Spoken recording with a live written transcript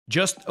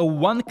Just a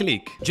one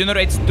click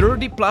generates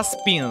 30 plus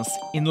pins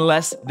in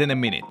less than a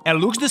minute and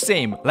looks the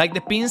same like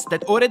the pins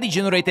that already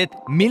generated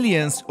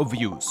millions of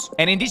views.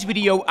 And in this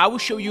video, I will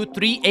show you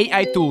 3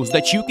 AI tools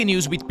that you can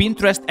use with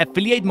Pinterest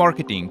affiliate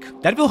marketing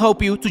that will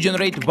help you to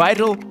generate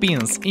viral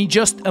pins in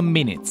just a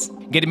minute,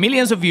 get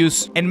millions of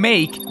views, and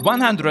make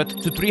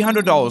 $100 to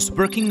 $300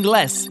 working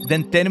less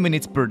than 10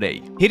 minutes per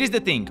day. Here is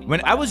the thing,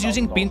 when I was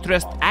using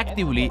Pinterest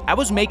actively, I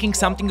was making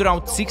something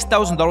around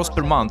 $6,000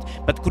 per month,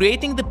 but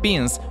creating the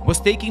pins was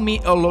taking me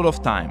a lot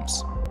of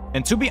times.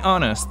 And to be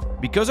honest,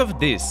 because of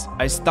this,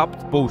 I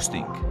stopped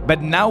posting.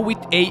 But now with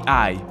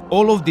AI,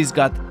 all of this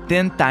got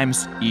 10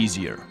 times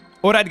easier.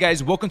 Alright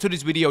guys, welcome to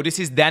this video. This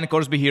is Dan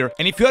Corsby here,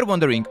 and if you are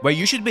wondering why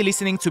you should be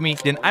listening to me,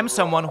 then I'm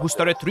someone who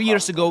started 3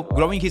 years ago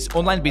growing his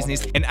online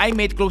business, and I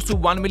made close to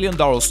 $1 million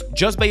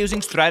just by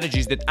using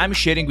strategies that I'm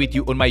sharing with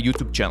you on my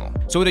YouTube channel.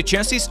 So the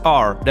chances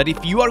are that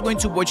if you are going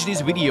to watch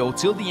this video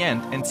till the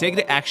end and take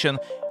the action,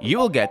 you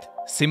will get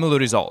similar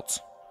results.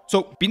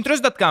 So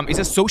Pinterest.com is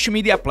a social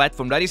media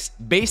platform that is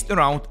based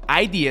around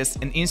ideas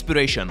and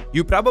inspiration.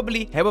 You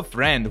probably have a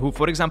friend who,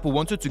 for example,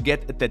 wanted to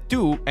get a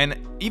tattoo,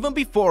 and even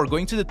before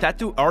going to the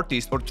tattoo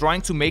artist or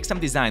trying to make some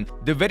design,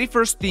 the very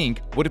first thing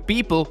what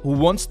people who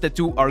want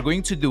tattoo are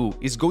going to do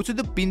is go to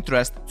the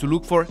Pinterest to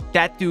look for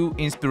tattoo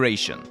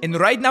inspiration. And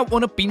right now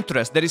on a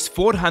Pinterest, there is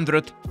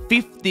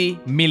 450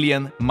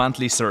 million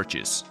monthly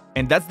searches.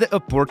 And that's the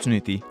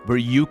opportunity where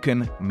you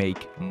can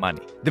make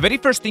money. The very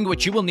first thing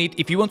what you will need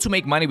if you want to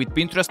make money with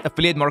Pinterest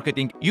affiliate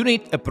marketing, you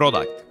need a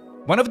product.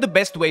 One of the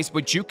best ways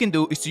what you can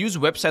do is to use a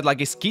website like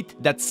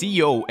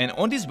kit.co, and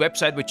on this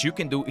website what you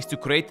can do is to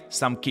create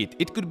some kit.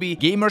 It could be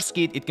gamer's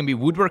kit, it can be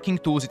woodworking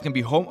tools, it can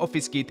be home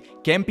office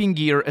kit, camping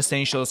gear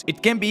essentials,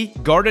 it can be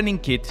gardening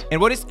kit. And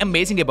what is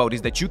amazing about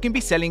is that you can be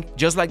selling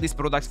just like these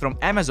products from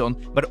Amazon,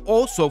 but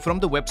also from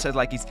the website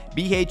like it's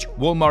BH,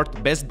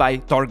 Walmart, Best Buy,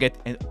 Target,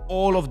 and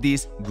all of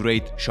these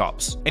great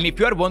shops. And if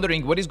you are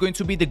wondering what is going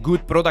to be the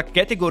good product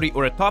category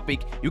or a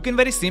topic, you can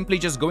very simply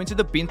just go into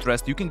the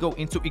Pinterest, you can go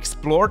into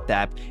Explore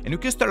tab, and you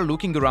can start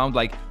looking around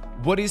like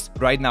what is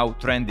right now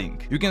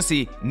trending. You can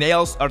see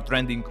nails are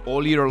trending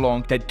all year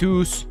long,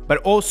 tattoos, but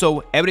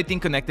also everything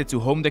connected to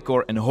home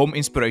decor and home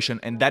inspiration,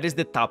 and that is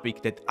the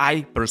topic that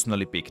I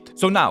personally picked.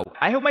 So now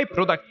I have my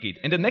product kit,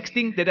 and the next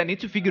thing that I need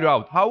to figure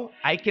out how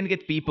I can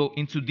get people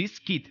into this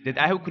kit that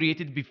I have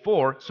created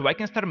before so I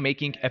can start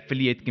making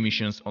affiliate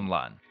commissions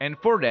online. And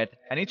for that,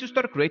 I need to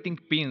start creating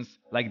pins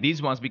like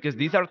these ones because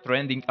these are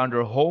trending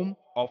under home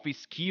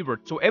office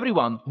keyword. So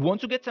everyone who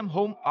wants to get some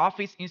home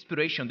office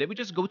inspiration, they will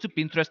just go to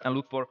Pinterest and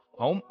look for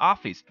home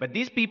office. But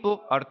these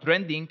people are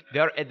trending, they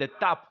are at the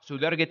top, so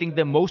they are getting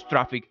the most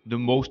traffic, the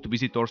most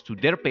visitors to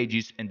their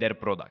pages and their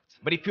products.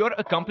 But if you are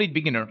a complete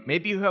beginner,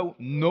 maybe you have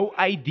no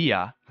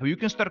idea how you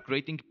can start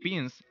creating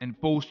pins and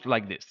posts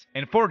like this.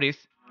 And for this,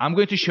 I'm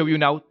going to show you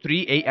now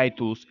 3 AI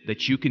tools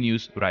that you can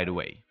use right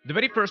away. The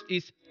very first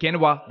is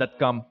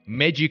Canva.com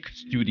Magic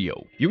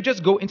Studio. You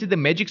just go into the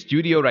Magic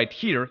Studio right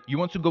here. You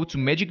want to go to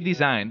Magic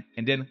Design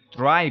and then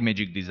try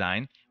Magic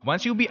Design.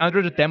 Once you'll be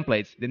under the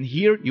templates, then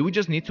here you will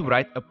just need to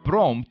write a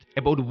prompt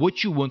about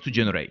what you want to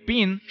generate.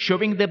 Pin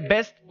showing the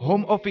best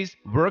home office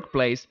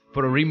workplace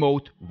for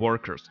remote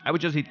workers. I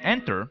would just hit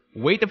enter,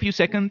 wait a few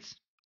seconds,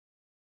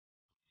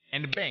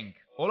 and bang,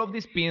 all of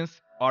these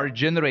pins are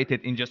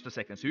generated in just a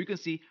second. So you can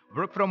see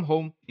work from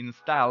home in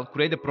style,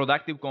 create a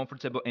productive,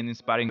 comfortable, and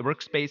inspiring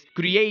workspace,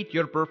 create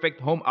your perfect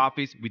home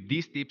office with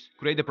these tips,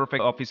 create the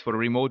perfect office for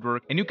remote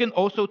work. And you can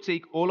also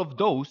take all of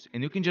those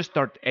and you can just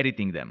start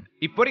editing them.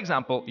 If, for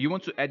example, you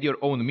want to add your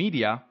own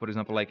media, for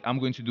example, like I'm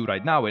going to do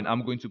right now, and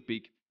I'm going to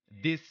pick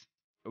this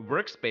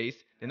workspace,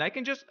 then I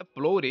can just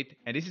upload it,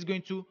 and this is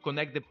going to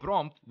connect the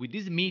prompt with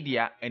this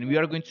media, and we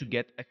are going to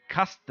get a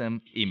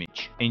custom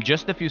image. In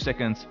just a few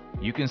seconds,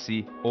 you can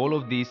see all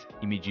of these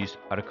images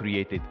are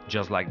created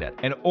just like that,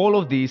 and all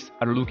of these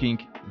are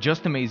looking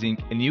just amazing,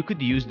 and you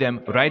could use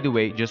them right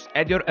away. Just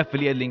add your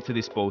affiliate link to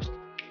this post,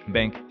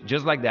 bang,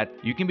 just like that,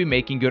 you can be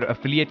making your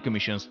affiliate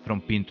commissions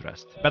from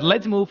Pinterest. But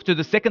let's move to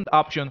the second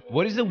option.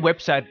 What is a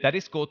website that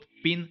is called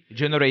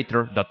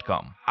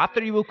pingenerator.com.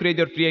 After you will create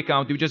your free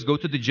account, you just go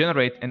to the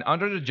generate, and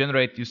under the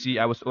generate, you see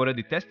I was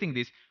already testing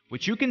this.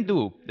 What you can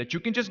do, that you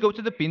can just go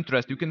to the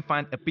Pinterest, you can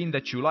find a pin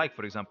that you like.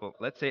 For example,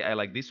 let's say I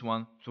like this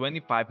one,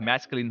 25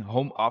 masculine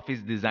home office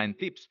design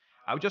tips.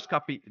 I'll just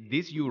copy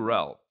this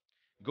URL,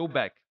 go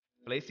back,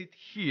 place it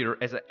here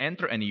as an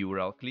enter any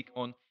URL, click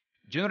on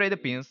generate the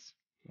pins,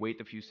 wait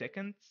a few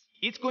seconds.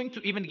 It's going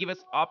to even give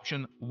us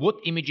option what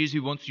images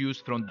you want to use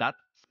from that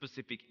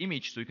specific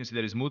image. So you can see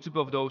there is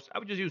multiple of those. I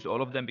would just use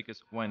all of them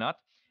because why not?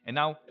 And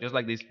now, just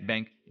like this,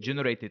 bang,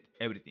 generated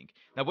everything.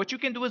 Now what you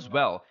can do as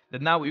well,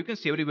 that now you can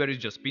see everywhere is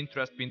just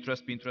Pinterest,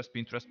 Pinterest, Pinterest,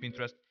 Pinterest,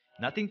 Pinterest.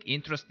 Nothing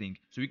interesting.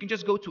 So you can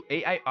just go to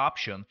AI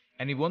option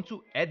and you want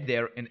to add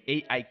there an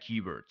AI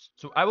keywords.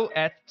 So I will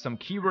add some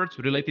keywords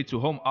related to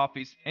home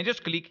office and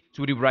just click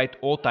to rewrite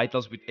all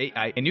titles with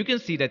AI, and you can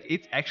see that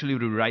it's actually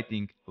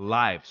rewriting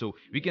live. So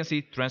we can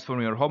see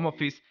transform your home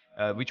office,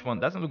 which one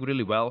doesn't look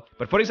really well.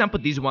 But for example,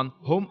 this one,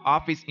 home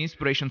office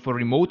inspiration for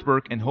remote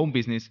work and home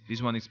business.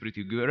 This one is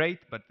pretty great,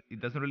 but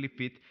it doesn't really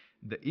fit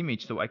the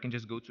image. So I can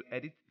just go to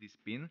edit this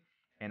pin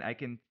and I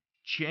can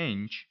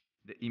change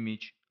the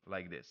image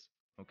like this.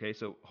 Okay,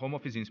 so home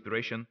office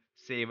inspiration,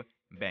 save,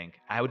 bang.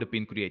 I have the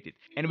pin created.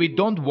 And we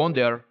don't want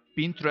their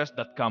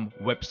Pinterest.com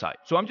website.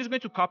 So I'm just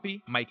going to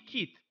copy my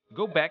kit,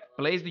 go back,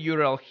 place the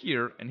URL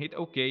here and hit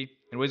OK.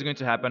 And what's going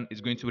to happen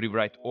is going to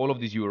rewrite all of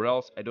these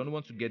URLs. I don't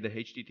want to get the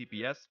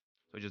HTTPS,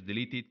 so just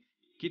delete it.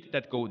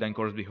 Kit.co, then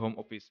corresponds home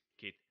office,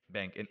 kit,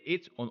 bang. And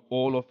it's on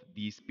all of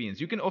these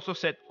pins. You can also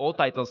set all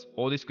titles,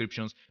 all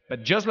descriptions,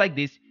 but just like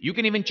this, you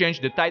can even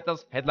change the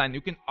titles, headline. You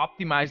can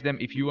optimize them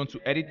if you want to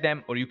edit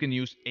them, or you can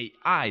use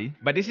AI.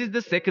 But this is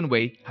the second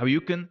way how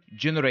you can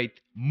generate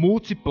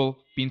multiple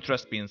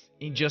Pinterest pins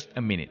in just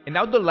a minute. And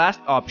now the last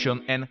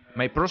option, and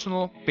my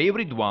personal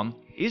favorite one,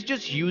 is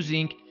just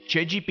using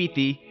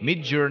ChatGPT,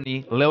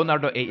 Midjourney,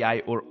 Leonardo AI,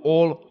 or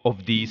all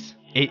of these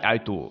AI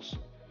tools.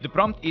 The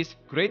prompt is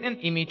create an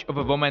image of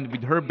a woman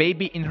with her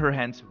baby in her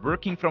hands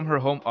working from her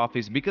home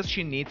office because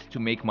she needs to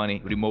make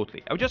money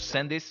remotely. I'll just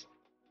send this.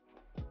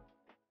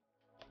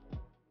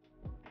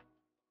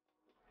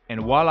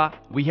 And voila,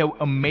 we have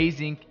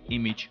amazing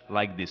image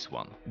like this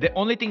one. The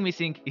only thing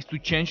missing is to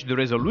change the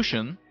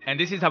resolution, and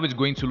this is how it's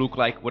going to look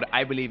like, what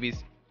I believe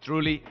is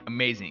truly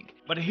amazing.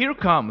 But here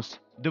comes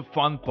the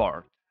fun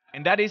part.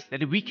 And that is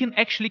that we can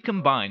actually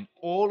combine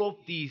all of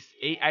these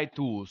AI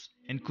tools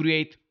and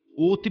create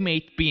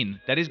ultimate pin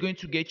that is going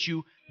to get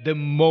you the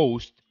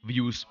most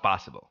views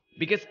possible.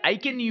 Because I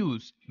can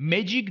use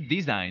magic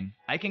design,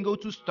 I can go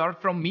to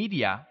start from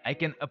media, I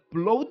can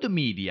upload the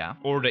media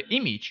or the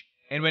image,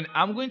 and when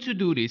I'm going to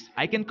do this,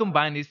 I can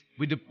combine this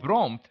with the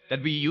prompt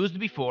that we used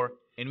before,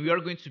 and we are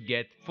going to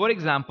get, for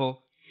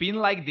example, pin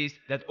like this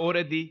that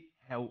already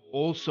have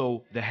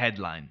also the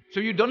headline. So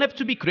you don't have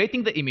to be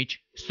creating the image,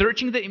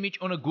 searching the image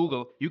on a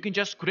Google. You can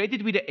just create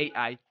it with the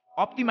AI,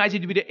 optimize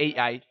it with the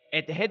AI,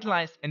 add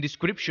headlines and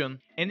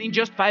description, and in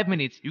just 5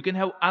 minutes you can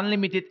have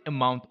unlimited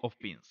amount of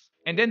pins.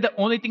 And then the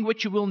only thing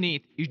what you will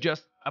need is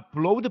just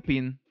upload the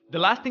pin. The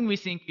last thing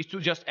missing is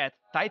to just add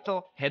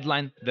title,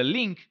 headline, the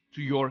link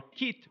to your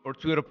kit or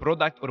to your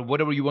product or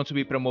whatever you want to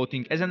be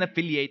promoting as an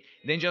affiliate,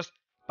 then just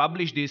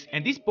publish this,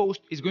 and this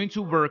post is going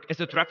to work as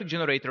a traffic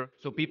generator,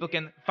 so people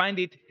can find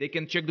it, they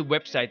can check the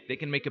website, they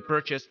can make a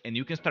purchase, and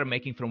you can start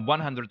making from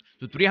 $100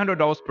 to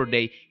 $300 per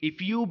day if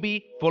you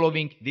be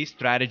following this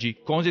strategy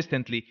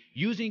consistently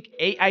using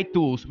AI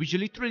tools, which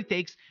literally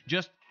takes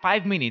just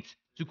 5 minutes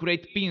to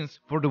create pins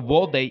for the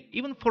whole day,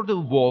 even for the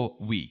whole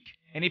week.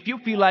 And if you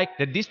feel like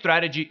that this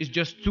strategy is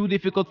just too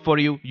difficult for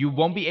you, you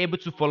won't be able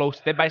to follow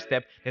step by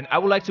step, then I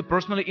would like to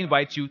personally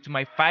invite you to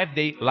my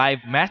 5-day live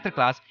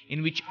masterclass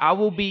in which I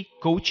will be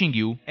coaching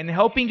you and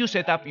helping you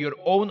set up your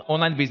own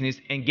online business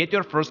and get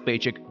your first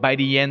paycheck by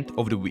the end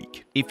of the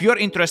week. If you're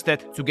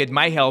interested to get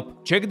my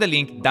help, check the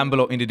link down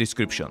below in the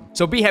description.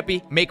 So be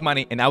happy, make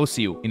money, and I will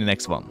see you in the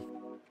next one.